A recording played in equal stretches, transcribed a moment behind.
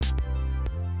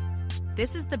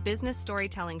This is the Business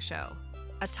Storytelling Show,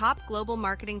 a top global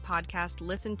marketing podcast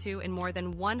listened to in more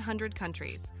than 100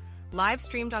 countries, live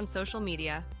streamed on social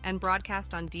media, and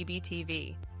broadcast on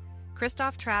DBTV.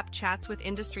 Christoph Trapp chats with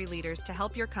industry leaders to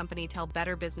help your company tell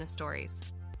better business stories.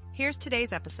 Here's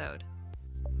today's episode.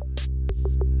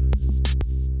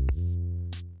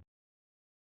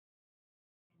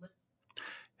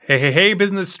 Hey,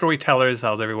 business storytellers.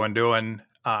 How's everyone doing?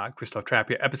 Christoph Trapp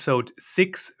here, episode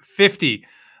 650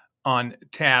 on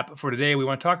tap. For today, we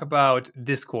want to talk about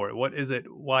Discord. What is it?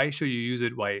 Why should you use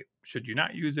it? Why should you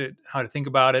not use it? How to think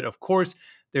about it. Of course,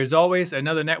 there's always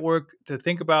another network to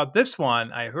think about. This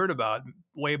one I heard about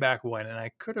way back when, and I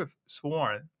could have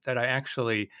sworn that I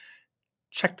actually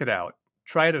checked it out,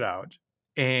 tried it out,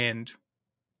 and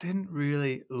didn't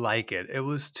really like it. It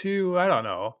was too, I don't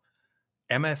know,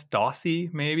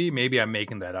 MS-DOSy, maybe? Maybe I'm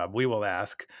making that up. We will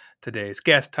ask today's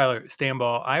guest, Tyler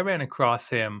Stambaugh. I ran across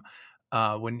him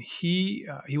when he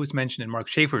was mentioned in Mark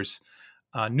Schaefer's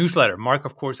newsletter. Mark,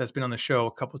 of course, has been on the show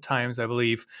a couple of times, I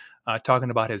believe, talking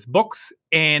about his books.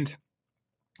 And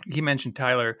he mentioned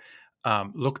Tyler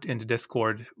looked into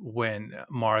Discord when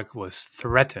Mark was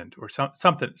threatened or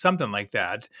something like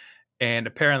that. And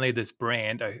apparently this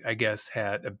brand, I guess,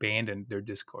 had abandoned their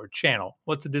Discord channel.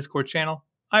 What's a Discord channel?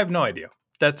 I have no idea.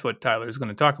 That's what Tyler is going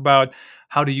to talk about,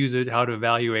 how to use it, how to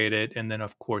evaluate it, and then,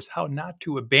 of course, how not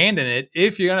to abandon it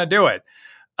if you're going to do it.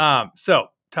 So,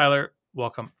 Tyler,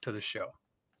 welcome to the show.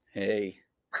 Hey,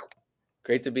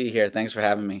 great to be here. Thanks for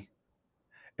having me.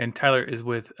 And Tyler is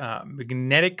with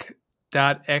magnetic.xyz.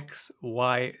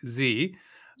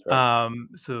 Right.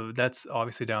 So that's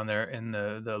obviously down there in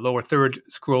the lower third,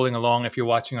 scrolling along if you're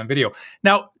watching on video.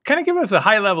 Now, kind of give us a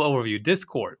high-level overview.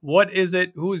 Discord, what is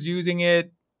it? Who's using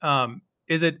it?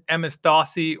 Is it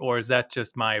MS-DOSy, or is that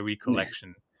just my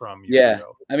recollection from years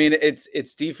ago? I mean,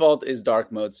 its default is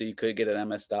dark mode, so you could get an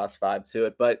MS-DOS vibe to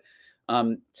it. But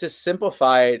to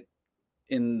simplify it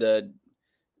in the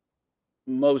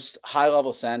most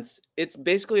high-level sense, it's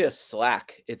basically a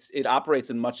Slack. It operates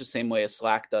in much the same way as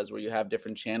Slack does, where you have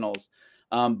different channels.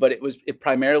 But it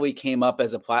primarily came up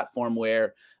as a platform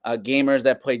where gamers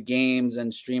that played games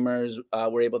and streamers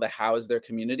were able to house their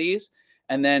communities.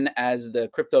 And then as the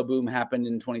crypto boom happened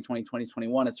in 2020,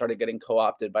 2021, it started getting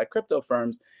co-opted by crypto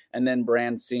firms. And then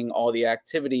brands seeing all the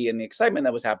activity and the excitement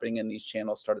that was happening in these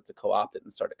channels started to co-opt it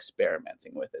and start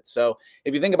experimenting with it. So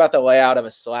if you think about the layout of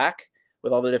a Slack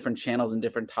with all the different channels and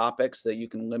different topics that you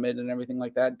can limit and everything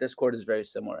like that, Discord is very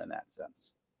similar in that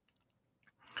sense.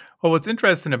 Well, what's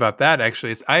interesting about that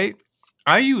actually is I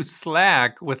use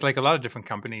Slack with like a lot of different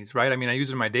companies, right? I mean, I use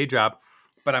it in my day job,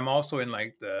 but I'm also in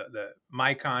like the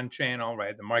MyCon channel,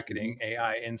 right? The Marketing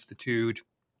AI Institute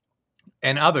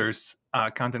and others,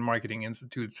 Content Marketing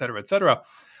Institute, et cetera, et cetera.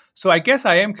 So I guess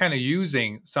I am kind of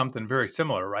using something very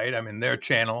similar, right? I'm in their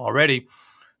channel already.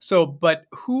 So, but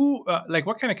who,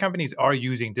 what kind of companies are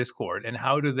using Discord and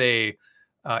how do they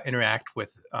interact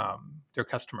with their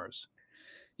customers?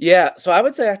 Yeah, so I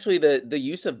would say actually the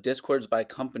use of Discords by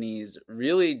companies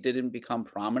really didn't become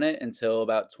prominent until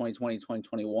about 2020,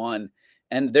 2021.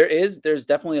 And there's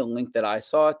definitely a link that I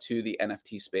saw to the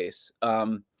NFT space.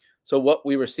 So what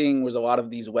we were seeing was a lot of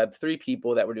these Web3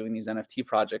 people that were doing these NFT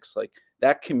projects, like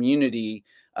that community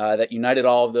that united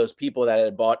all of those people that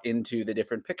had bought into the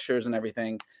different pictures and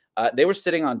everything. They were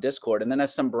sitting on Discord. And then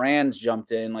as some brands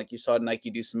jumped in, like you saw Nike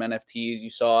do some NFTs, you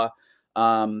saw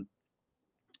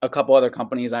a couple other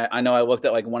companies. I know I looked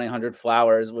at like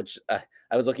 1-800-Flowers, which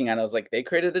I was looking at. I was like, they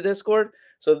created a Discord.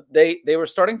 So they were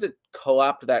starting to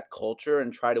co-opt that culture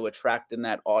and try to attract in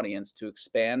that audience to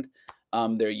expand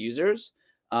their users.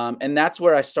 And that's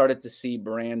where I started to see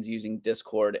brands using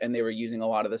Discord, and they were using a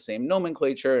lot of the same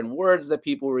nomenclature and words that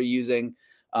people were using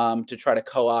to try to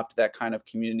co-opt that kind of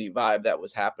community vibe that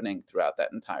was happening throughout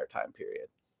that entire time period.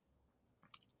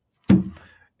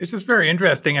 It's just very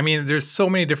interesting. I mean, there's so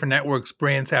many different networks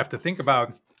brands have to think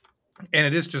about, and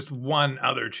it is just one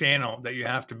other channel that you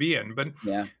have to be in. But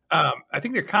yeah, I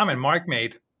think the comment Mark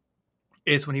made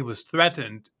is when he was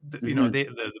threatened, the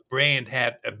brand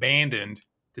had abandoned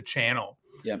the channel.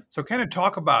 Yeah. So kind of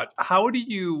talk about how do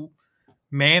you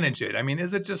manage it? I mean,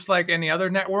 is it just like any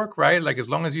other network, right? Like as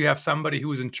long as you have somebody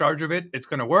who's in charge of it, it's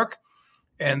going to work.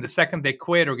 And the second they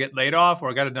quit or get laid off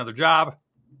or got another job,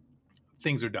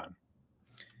 things are done.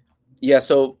 Yeah,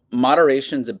 so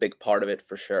moderation's a big part of it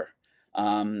for sure.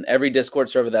 Every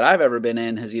Discord server that I've ever been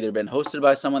in has either been hosted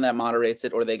by someone that moderates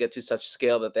it, or they get to such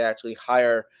scale that they actually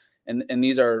hire, and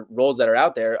these are roles that are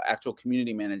out there, actual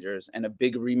community managers, and a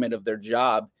big remit of their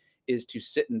job is to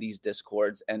sit in these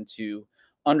Discords and to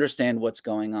understand what's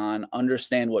going on,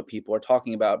 understand what people are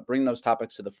talking about, bring those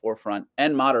topics to the forefront,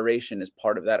 and moderation is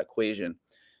part of that equation.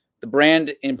 The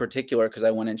brand in particular, because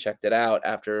I went and checked it out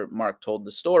after Mark told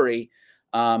the story,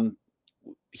 um,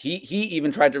 he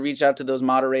even tried to reach out to those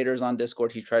moderators on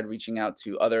Discord. He tried reaching out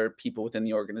to other people within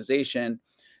the organization.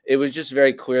 It was just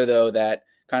very clear, though, that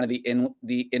kind of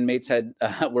the inmates had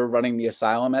were running the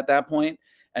asylum at that point,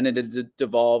 and it had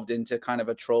devolved into kind of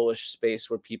a trollish space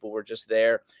where people were just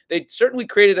there. They certainly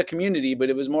created a community, but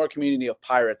it was more a community of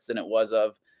pirates than it was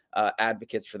of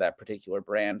advocates for that particular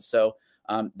brand. So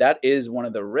that is one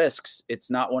of the risks.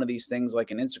 It's not one of these things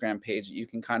like an Instagram page that you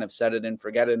can kind of set it and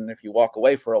forget it. And if you walk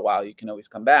away for a while, you can always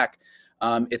come back.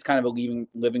 It's kind of a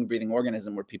living, breathing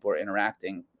organism where people are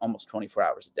interacting almost 24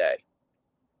 hours a day.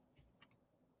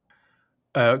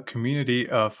 A community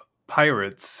of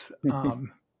pirates.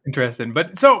 Interesting.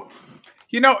 But so,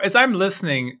 as I'm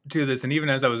listening to this, and even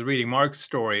as I was reading Mark's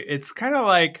story, it's kind of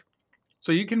like,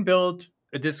 so you can build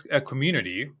a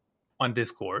community on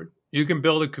Discord. You can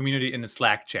build a community in a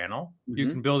Slack channel. Mm-hmm. You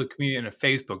can build a community in a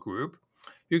Facebook group.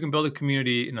 You can build a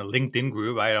community in a LinkedIn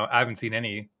group. I haven't seen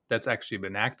any that's actually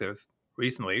been active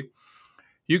recently.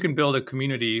 You can build a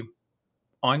community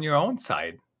on your own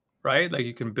site, right? Like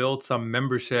you can build some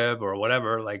membership or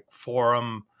whatever, like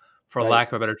forum, for lack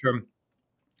of a better term.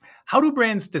 How do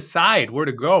brands decide where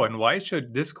to go, and why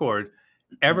should Discord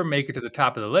ever make it to the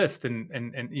top of the list? And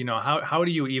how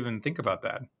do you even think about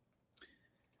that?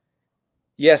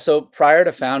 Yeah, so prior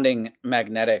to founding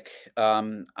Magnetic,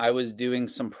 I was doing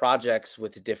some projects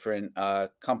with different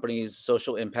companies,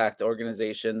 social impact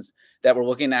organizations that were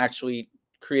looking to actually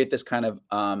create this kind of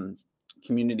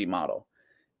community model.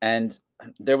 And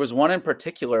there was one in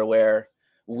particular where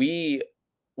we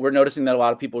were noticing that a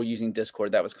lot of people were using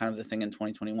Discord. That was kind of the thing in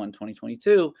 2021,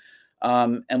 2022.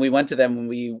 And we went to them and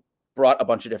we brought a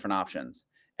bunch of different options.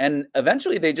 And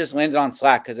eventually they just landed on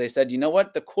Slack because they said, you know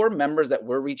what, the core members that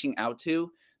we're reaching out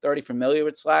to, they're already familiar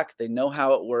with Slack. They know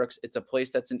how it works. It's a place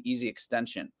that's an easy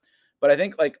extension. But I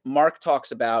think like Mark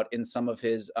talks about in some of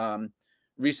his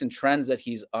recent trends that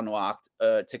he's unlocked,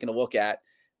 taking a look at,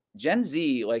 Gen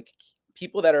Z, like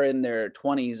people that are in their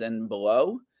 20s and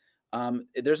below,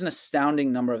 there's an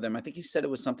astounding number of them. I think he said it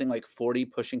was something like 40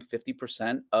 pushing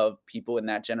 50% of people in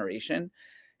that generation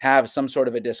have some sort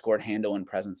of a Discord handle and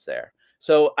presence there.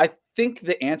 So I think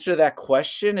the answer to that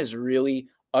question is really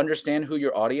understand who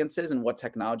your audience is and what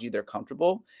technology they're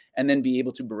comfortable, and then be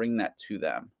able to bring that to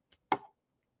them.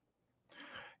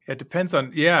 It depends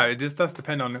on, it just does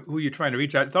depend on who you're trying to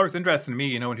reach out. It's always interesting to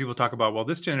me, when people talk about, well,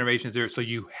 this generation is there, so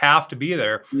you have to be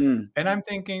there. And I'm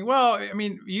thinking, well, I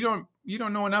mean, you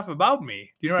don't know enough about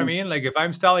me. You know what I mean? Like if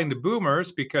I'm selling to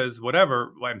boomers because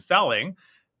whatever I'm selling,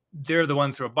 they're the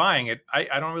ones who are buying it.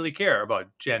 I don't really care about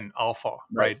Gen Alpha,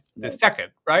 right? The second,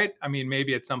 right? I mean,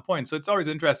 maybe at some point. So it's always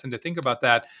interesting to think about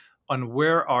that on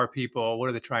where are people, what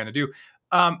are they trying to do?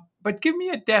 But give me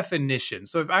a definition.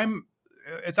 So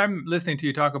as I'm listening to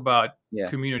you talk about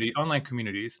community, online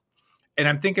communities, and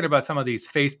I'm thinking about some of these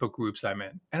Facebook groups I'm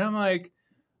in, and I'm like,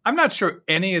 I'm not sure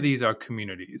any of these are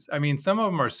communities. I mean, some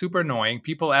of them are super annoying.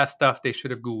 People ask stuff they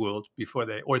should have Googled before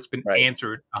or it's been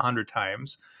answered 100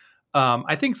 times.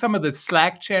 I think some of the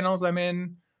Slack channels I'm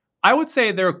in, I would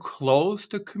say they're close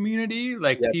to community,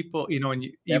 like people, and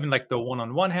even like the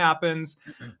one-on-one happens.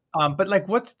 But like,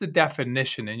 what's the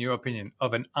definition, in your opinion,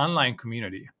 of an online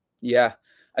community? Yeah,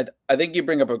 I think you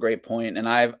bring up a great point, and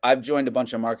I've joined a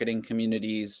bunch of marketing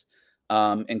communities,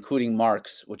 including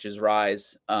Mark's, which is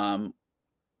Rise,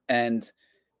 and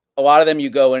a lot of them you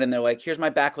go in and they're like, here's my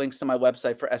backlinks to my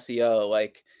website for SEO.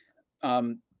 Like,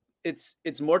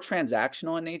 it's more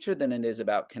transactional in nature than it is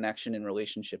about connection and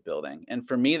relationship building. And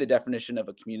for me, the definition of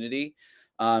a community,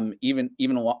 even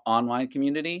online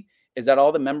community, is that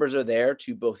all the members are there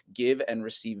to both give and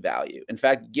receive value. In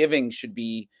fact, giving should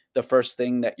be the first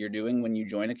thing that you're doing when you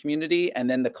join a community, and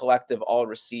then the collective all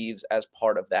receives as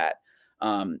part of that.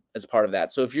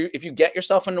 So if you get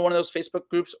yourself into one of those Facebook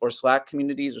groups or Slack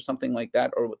communities or something like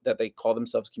that, or that they call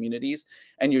themselves communities,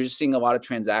 and you're just seeing a lot of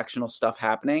transactional stuff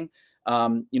happening,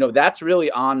 that's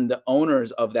really on the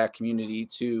owners of that community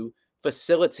to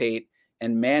facilitate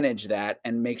and manage that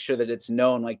and make sure that it's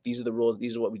known, like, these are the rules,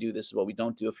 these are what we do, this is what we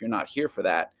don't do. If you're not here for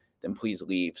that, then please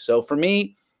leave. So for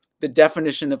me, the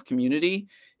definition of community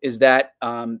is that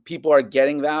people are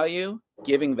getting value,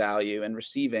 giving value, and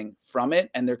receiving from it,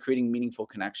 and they're creating meaningful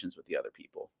connections with the other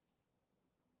people.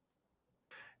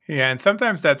 Yeah, and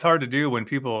sometimes that's hard to do when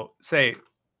people say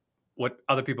what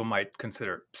other people might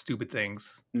consider stupid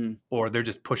things, or they're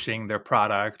just pushing their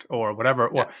product or whatever.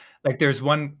 Or like there's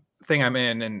one thing I'm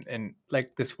in, and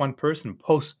like this one person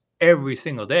posts every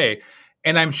single day,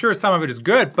 And I'm sure some of it is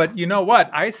good, but you know what?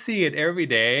 I see it every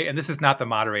day, and this is not the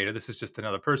moderator. This is just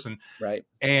another person. Right.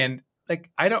 And like,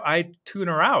 I tune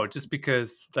her out just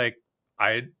because like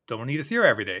I don't need to see her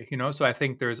every day, So I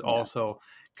think there's Yeah. also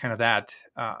kind of that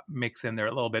mix in there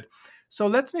a little bit. So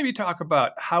let's maybe talk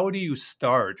about how do you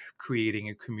start creating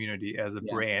a community as a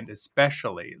Yeah. brand,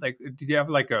 especially like, do you have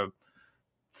like a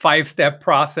 5-step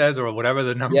process or whatever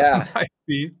the number Yeah. might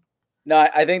be? No,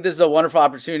 I think this is a wonderful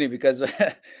opportunity because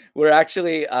we're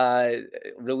actually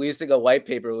releasing a white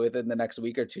paper within the next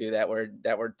week or two that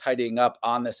we're tidying up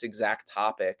on this exact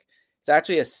topic. It's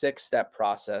actually a 6-step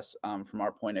process from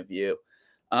our point of view.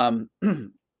 Um,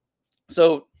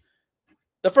 so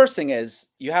the first thing is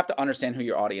you have to understand who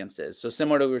your audience is. So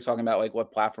similar to what we were talking about, like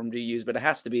what platform do you use, but it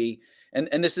has to be,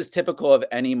 and this is typical of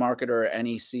any marketer or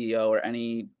any CEO or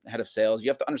any head of sales.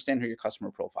 You have to understand who your customer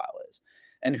profile is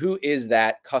and who is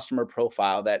that customer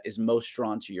profile that is most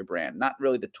drawn to your brand. Not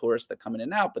really the tourists that come in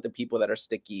and out, but the people that are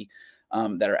sticky,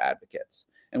 that are advocates.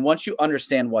 And once you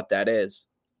understand what that is,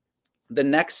 the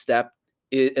next step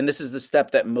is, and this is the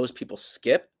step that most people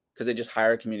skip because they just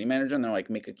hire a community manager and they're like,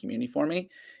 make a community for me,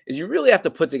 is you really have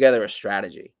to put together a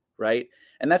strategy, right?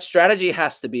 And that strategy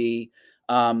has to be,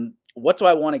 what do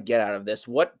I want to get out of this?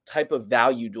 What type of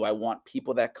value do I want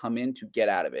people that come in to get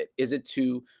out of it? Is it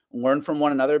to learn from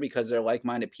one another because they're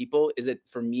like-minded people? Is it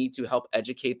for me to help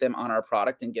educate them on our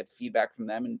product and get feedback from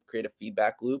them and create a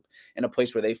feedback loop in a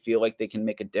place where they feel like they can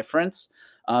make a difference?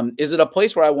 Is it a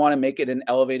place where I want to make it an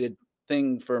elevated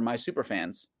thing for my super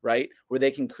fans, right? Where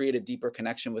they can create a deeper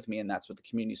connection with me, and that's what the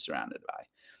community is surrounded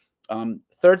by.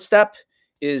 Third step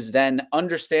is then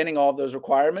understanding all of those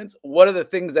requirements. What are the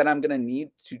things that I'm going to need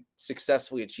to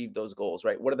successfully achieve those goals,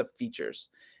 right? What are the features?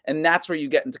 And that's where you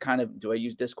get into kind of, do I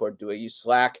use Discord? Do I use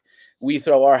Slack? We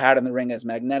throw our hat in the ring as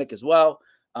Magnetic as well.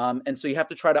 And so you have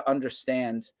to try to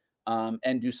understand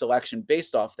and do selection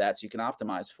based off that so you can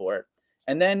optimize for it.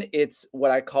 And then it's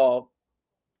what I call,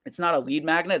 it's not a lead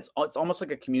magnet. It's almost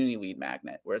like a community lead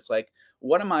magnet where it's like,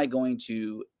 what am I going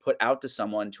to put out to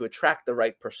someone to attract the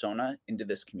right persona into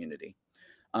this community?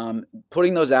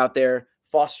 Putting those out there,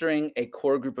 fostering a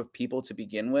core group of people to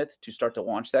begin with to start to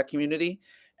launch that community.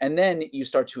 And then you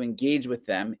start to engage with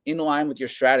them in line with your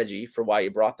strategy for why you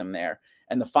brought them there.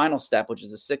 And the final step, which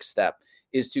is the 6th step,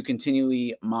 is to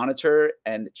continually monitor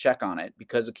and check on it,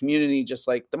 because the community, just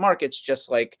like the markets, just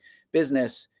like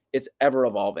business, it's ever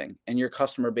evolving, and your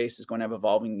customer base is going to have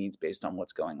evolving needs based on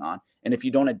what's going on. And if you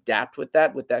don't adapt with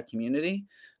that community,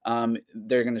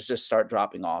 they're going to just start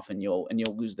dropping off, and you'll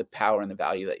lose the power and the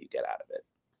value that you get out of it.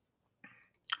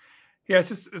 Yeah, it's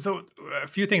just so a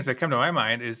few things that come to my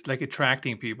mind is like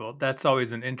attracting people. That's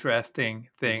always an interesting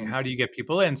thing. Mm-hmm. How do you get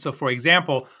people in? So, for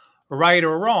example, right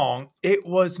or wrong, it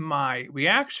was my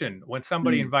reaction when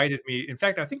somebody Mm. invited me. In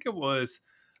fact, I think it was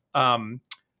um,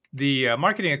 the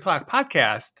Marketing O'Clock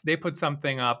podcast. They put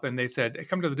something up and they said,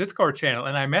 "Come to the Discord channel."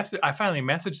 And I finally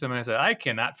messaged them and I said, "I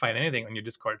cannot find anything on your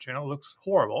Discord channel. It looks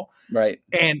horrible." Right.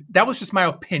 And that was just my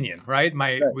opinion, right?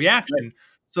 My Right. Right. reaction.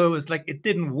 So it was like it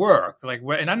didn't work. Like,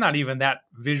 and I'm not even that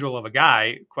visual of a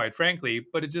guy, quite frankly,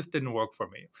 but it just didn't work for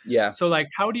me. Yeah. So, like,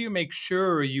 how do you make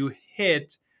sure you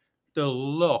hit the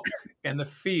look and the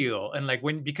feel, and like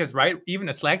because right, even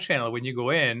a Slack channel, when you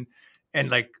go in,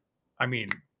 and like, I mean,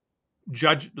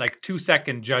 judge like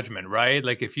 2-second judgment, right?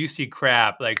 Like, if you see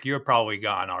crap, like you're probably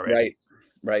gone already.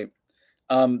 Right.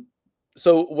 Right.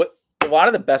 So what a lot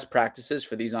of the best practices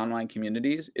for these online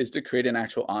communities is to create an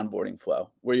actual onboarding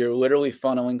flow where you're literally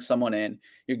funneling someone in,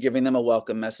 you're giving them a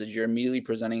welcome message, you're immediately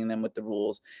presenting them with the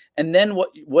rules. And then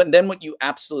what you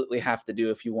absolutely have to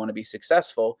do if you want to be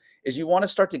successful is you want to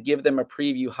start to give them a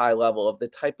preview high level of the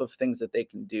type of things that they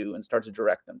can do and start to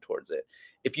direct them towards it.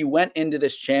 If you went into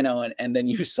this channel and then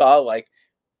you saw like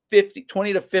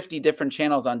 20 to 50 different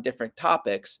channels on different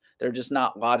topics, they're just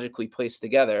not logically placed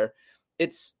together.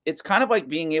 It's kind of like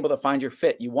being able to find your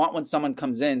fit. You want, when someone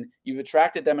comes in, you've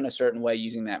attracted them in a certain way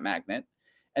using that magnet,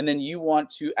 and then you want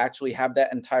to actually have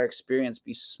that entire experience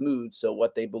be smooth so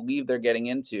what they believe they're getting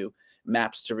into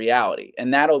maps to reality.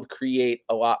 And that'll create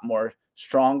a lot more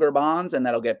stronger bonds, and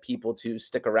that'll get people to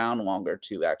stick around longer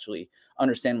to actually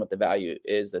understand what the value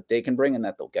is that they can bring and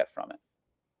that they'll get from it.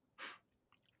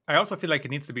 I also feel like it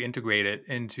needs to be integrated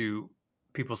into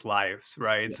people's lives,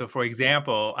 right? Yeah. So, for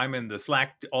example, I'm in the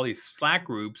Slack, all these Slack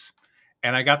groups,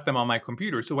 and I got them on my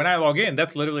computer. So when I log in,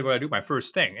 that's literally what I do, my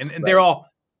first thing. And they're Right. all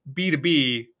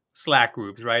B2B Slack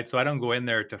groups, right? So I don't go in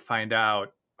there to find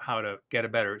out how to get a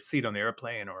better seat on the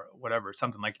airplane or whatever,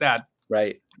 something like that.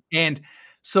 Right. And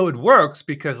so it works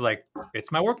because, like,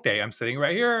 it's my work day. I'm sitting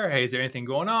right here. Hey, is there anything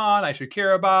going on I should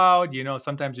care about?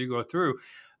 Sometimes you go through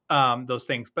those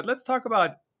things. But let's talk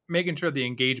about making sure the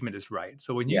engagement is right.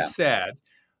 So when you Yeah. said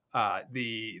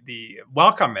the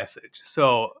welcome message,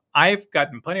 so I've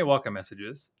gotten plenty of welcome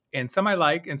messages, and some I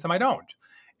like, and some I don't.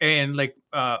 And like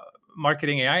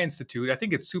Marketing AI Institute, I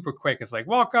think it's super quick. It's like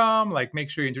welcome, like make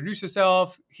sure you introduce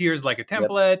yourself. Here's like a Yep.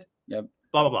 template, Yep.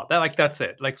 blah blah blah. That's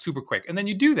it, like super quick. And then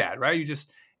you do that, right?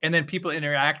 And then people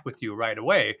interact with you right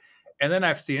away. And then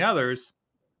I've seen others,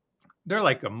 they're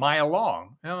like a mile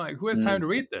long. And I'm like, who has time Mm. to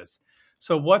read this?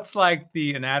 So what's like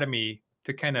the anatomy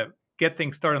to kind of get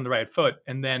things started on the right foot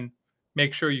and then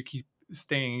make sure you keep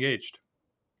staying engaged?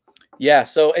 Yeah,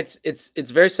 so it's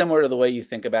very similar to the way you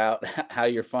think about how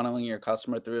you're funneling your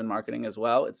customer through in marketing as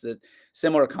well. It's a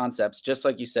similar concepts. Just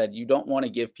like you said, you don't want to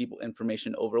give people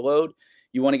information overload.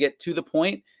 You want to get to the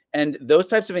point. And those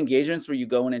types of engagements where you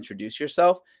go and introduce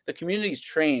yourself, the community is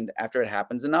trained after it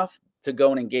happens enough to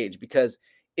go and engage because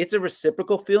it's a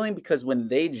reciprocal feeling because when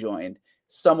they joined,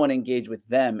 someone engaged with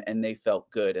them and they felt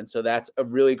good. And so that's a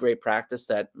really great practice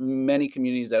that many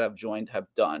communities that have joined have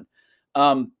done.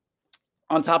 Um,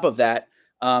 on top of that,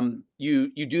 you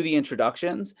do the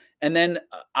introductions, and then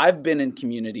I've been in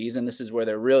communities, and this is where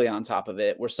they're really on top of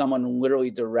it, where someone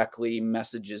literally directly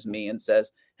messages me and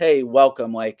says, "Hey,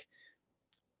 welcome. Like,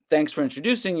 thanks for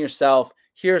introducing yourself.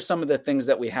 Here are some of the things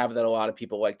that we have that a lot of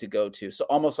people like to go to." So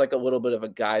almost like a little bit of a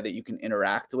guy that you can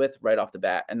interact with right off the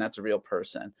bat, and that's a real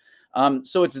person.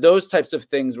 So it's those types of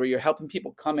things where you're helping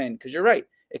people come in because you're right.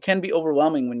 It can be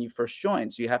overwhelming when you first join,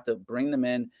 so you have to bring them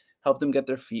in, help them get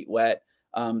their feet wet.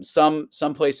 Some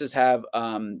places have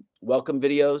welcome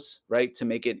videos, right, to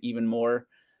make it even more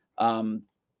um,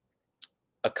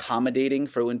 accommodating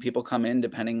for when people come in,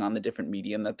 depending on the different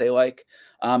medium that they like.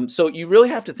 So you really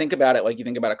have to think about it like you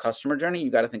think about a customer journey.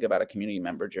 You got to think about a community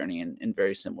member journey in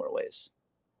very similar ways.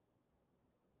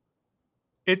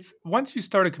 It's once you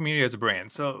start a community as a brand.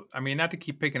 So, I mean, not to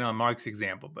keep picking on Mark's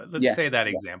example, but let's Yeah, say that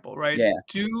yeah, example, right? yeah,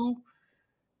 Do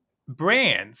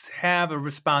brands have a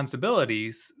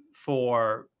responsibilities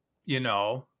for, you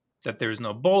know, that there's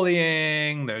no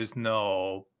bullying, there's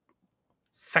no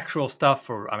sexual stuff,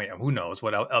 or I mean, who knows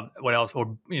what else,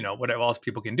 or whatever else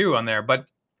people can do on there. But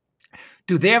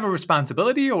do they have a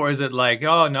responsibility, or is it like,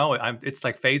 oh no, it's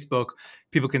like Facebook,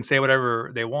 people can say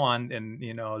whatever they want, and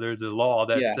there's a law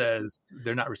that yeah. says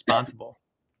they're not responsible.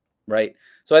 Right.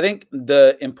 So I think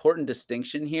the important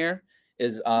distinction here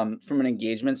is from an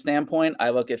engagement standpoint, I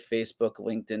look at Facebook,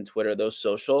 LinkedIn, Twitter, those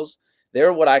socials.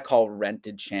 They're what I call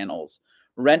rented channels.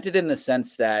 Rented in the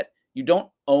sense that you don't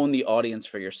own the audience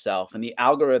for yourself, and the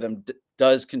algorithm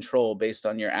does control based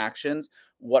on your actions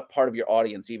what part of your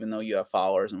audience, even though you have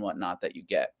followers and whatnot, that you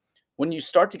get. When you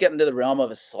start to get into the realm of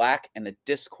a Slack and a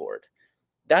Discord,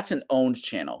 that's an owned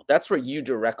channel. That's where you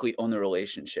directly own the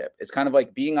relationship. It's kind of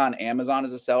like being on Amazon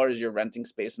as a seller as you're renting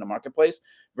space in a marketplace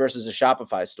versus a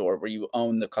Shopify store where you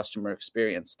own the customer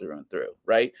experience through and through,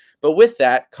 right? But with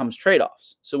that comes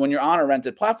trade-offs. So when you're on a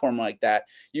rented platform like that,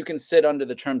 you can sit under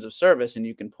the terms of service and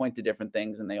you can point to different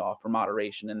things and they offer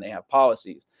moderation and they have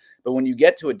policies. But when you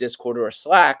get to a Discord or a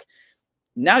Slack,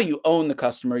 now you own the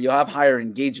customer, you'll have higher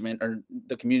engagement, or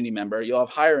the community member, you'll have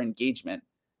higher engagement.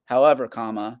 However,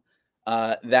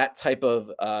 that type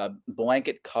of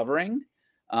blanket covering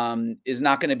is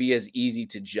not going to be as easy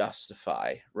to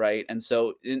justify, right? And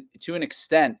so, to an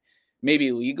extent,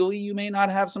 maybe legally you may not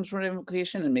have some sort of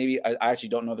implication, and maybe I actually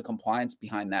don't know the compliance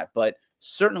behind that, but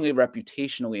certainly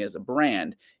reputationally as a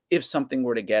brand, if something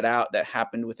were to get out that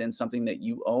happened within something that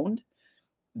you owned,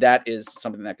 that is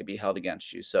something that could be held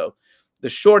against you. So the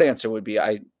short answer would be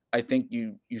I think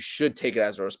you should take it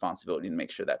as a responsibility to make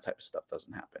sure that type of stuff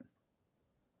doesn't happen.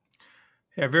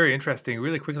 Yeah, very interesting.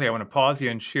 Really quickly, I want to pause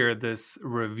here and share this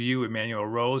review Emmanuel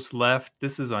Rose left.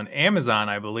 This is on Amazon,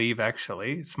 I believe,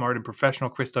 actually. Smart and professional.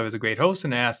 Christoph is a great host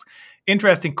and asks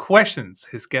interesting questions.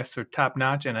 His guests are top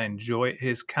notch, and I enjoy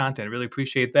his content. Really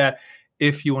appreciate that.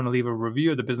 If you want to leave a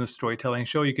review of the Business Storytelling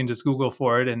Show, you can just Google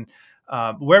for it. And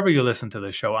wherever you listen to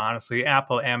the show, honestly,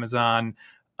 Apple, Amazon,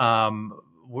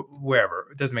 wherever,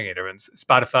 it doesn't make any difference.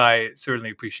 Spotify, certainly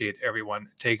appreciate everyone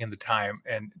taking the time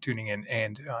and tuning in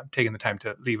and taking the time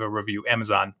to leave a review.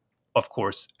 Amazon, of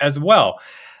course, as well.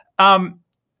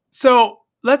 So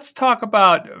let's talk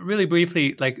about really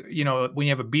briefly, like, when you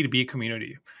have a B2B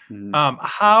community,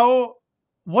 Mhm.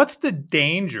 what's the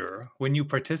danger when you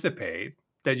participate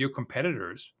that your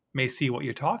competitors may see what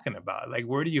you're talking about? Like,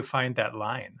 where do you find that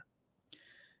line?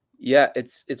 Yeah,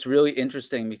 it's really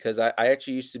interesting because I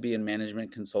actually used to be in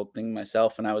management consulting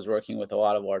myself, and I was working with a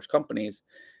lot of large companies.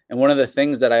 And one of the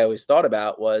things that I always thought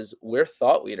about was we're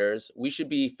thought leaders. We should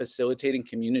be facilitating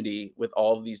community with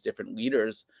all of these different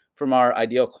leaders from our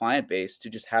ideal client base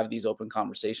to just have these open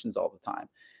conversations all the time.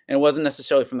 And it wasn't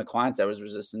necessarily from the clients that was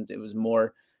resistant. It was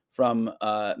more from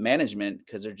management,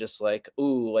 because they're just like,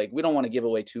 ooh, like we don't want to give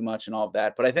away too much and all of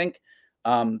that. But I think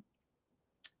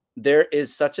there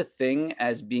is such a thing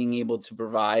as being able to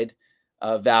provide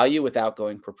value without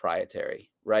going proprietary,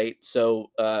 right?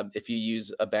 So if you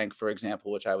use a bank, for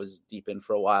example, which I was deep in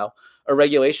for a while, a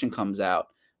regulation comes out.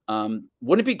 Wouldn't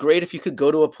it be great if you could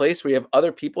go to a place where you have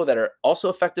other people that are also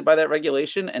affected by that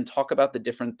regulation and talk about the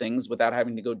different things without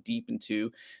having to go deep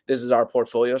into this is our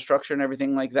portfolio structure and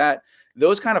everything like that?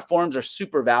 Those kind of forums are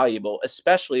super valuable,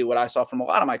 especially what I saw from a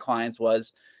lot of my clients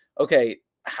was, okay,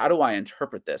 how do I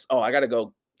interpret this? Oh, I got to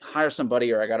go hire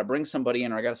somebody, or I got to bring somebody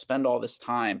in, or I got to spend all this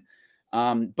time.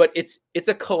 But it's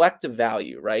a collective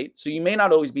value, right? So you may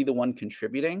not always be the one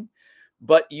contributing,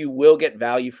 but you will get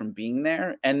value from being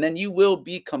there. And then you will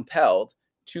be compelled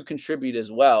to contribute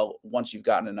as well once you've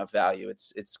gotten enough value.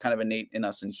 It's kind of innate in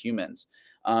us and humans.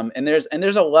 And there's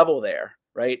a level there,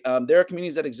 right? There are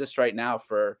communities that exist right now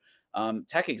for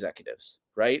tech executives,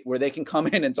 right? Where they can come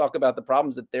in and talk about the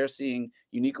problems that they're seeing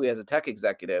uniquely as a tech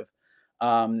executive,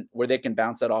 where they can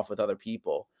bounce that off with other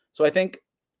people. So I think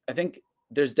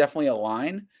there's definitely a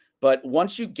line, but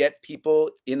once you get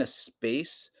people in a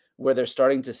space where they're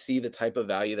starting to see the type of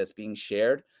value that's being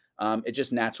shared, it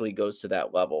just naturally goes to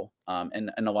that level.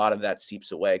 And a lot of that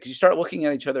seeps away because you start looking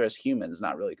at each other as humans,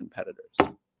 not really competitors.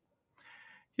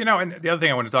 And the other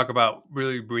thing I want to talk about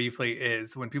really briefly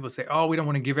is when people say, oh, we don't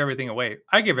want to give everything away.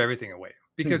 I give everything away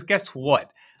because guess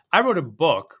what? I wrote a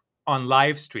book on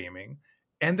live streaming,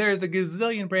 and there's a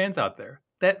gazillion brands out there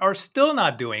that are still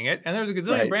not doing it. And there's a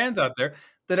gazillion brands out there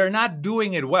that are not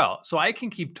doing it well. So I can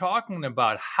keep talking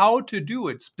about how to do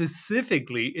it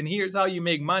specifically. And here's how you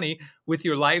make money with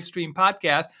your live stream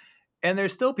podcast. And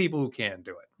there's still people who can't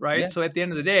do it, right? Yeah. So at the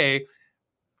end of the day,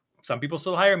 some people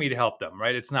still hire me to help them,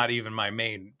 right? It's not even my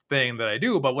main thing that I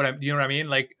do, but you know what I mean?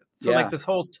 Like, so like this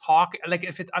whole talk, like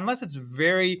unless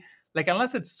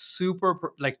it's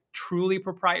super, like truly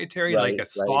proprietary, like a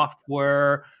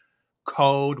software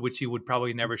code, which you would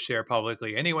probably never share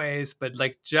publicly anyways, but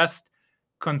like just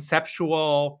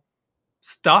conceptual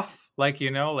stuff, like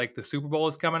the Super Bowl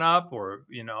is coming up, or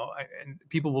and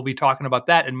people will be talking about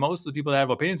that, and most of the people that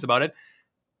have opinions about it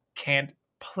can't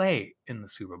play in the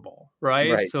Super Bowl,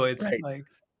 right? So it's like,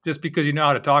 just because you know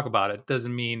how to talk about it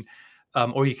doesn't mean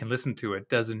or you can listen to it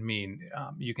doesn't mean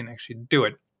you can actually do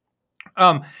it.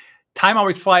 Time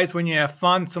always flies when you have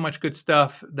fun. So much good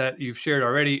stuff that you've shared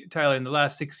already. Tyler, in the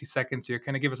last 60 seconds here,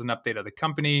 kind of give us an update of the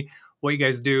company, what you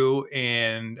guys do,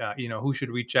 and who should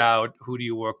reach out, who do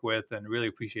you work with, and really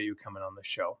appreciate you coming on the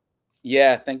show.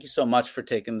 Yeah, thank you so much for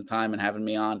taking the time and having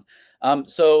me on.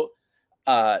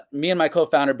 Me and my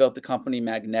co-founder built the company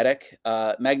Magnetic.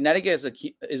 Magnetic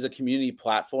is a community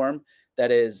platform that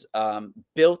is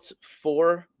built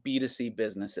for B2C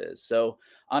businesses. So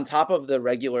on top of the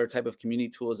regular type of community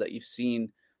tools that you've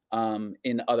seen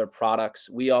in other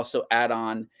products, we also add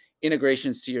on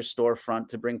integrations to your storefront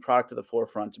to bring product to the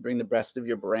forefront, to bring the best of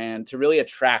your brand, to really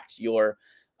attract your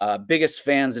biggest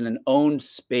fans in an owned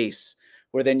space,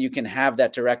 where then you can have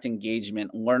that direct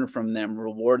engagement, learn from them,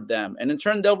 reward them. And in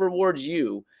turn, they'll reward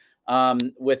you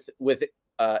with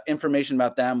information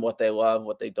about them, what they love,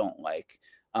 what they don't like.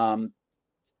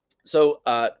 So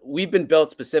we've been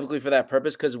built specifically for that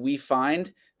purpose, because we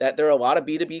find that there are a lot of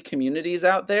B2B communities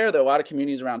out there. There are a lot of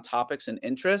communities around topics and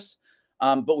interests,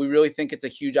 but we really think it's a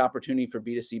huge opportunity for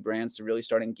B2C brands to really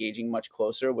start engaging much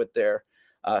closer with their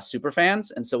super fans.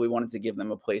 And so we wanted to give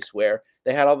them a place where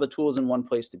they had all the tools in one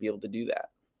place to be able to do that.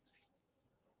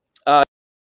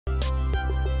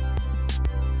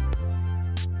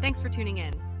 Thanks for tuning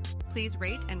in. Please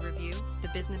rate and review the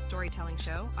Business Storytelling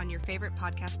Show on your favorite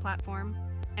podcast platform,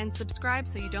 and subscribe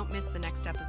so you don't miss the next episode.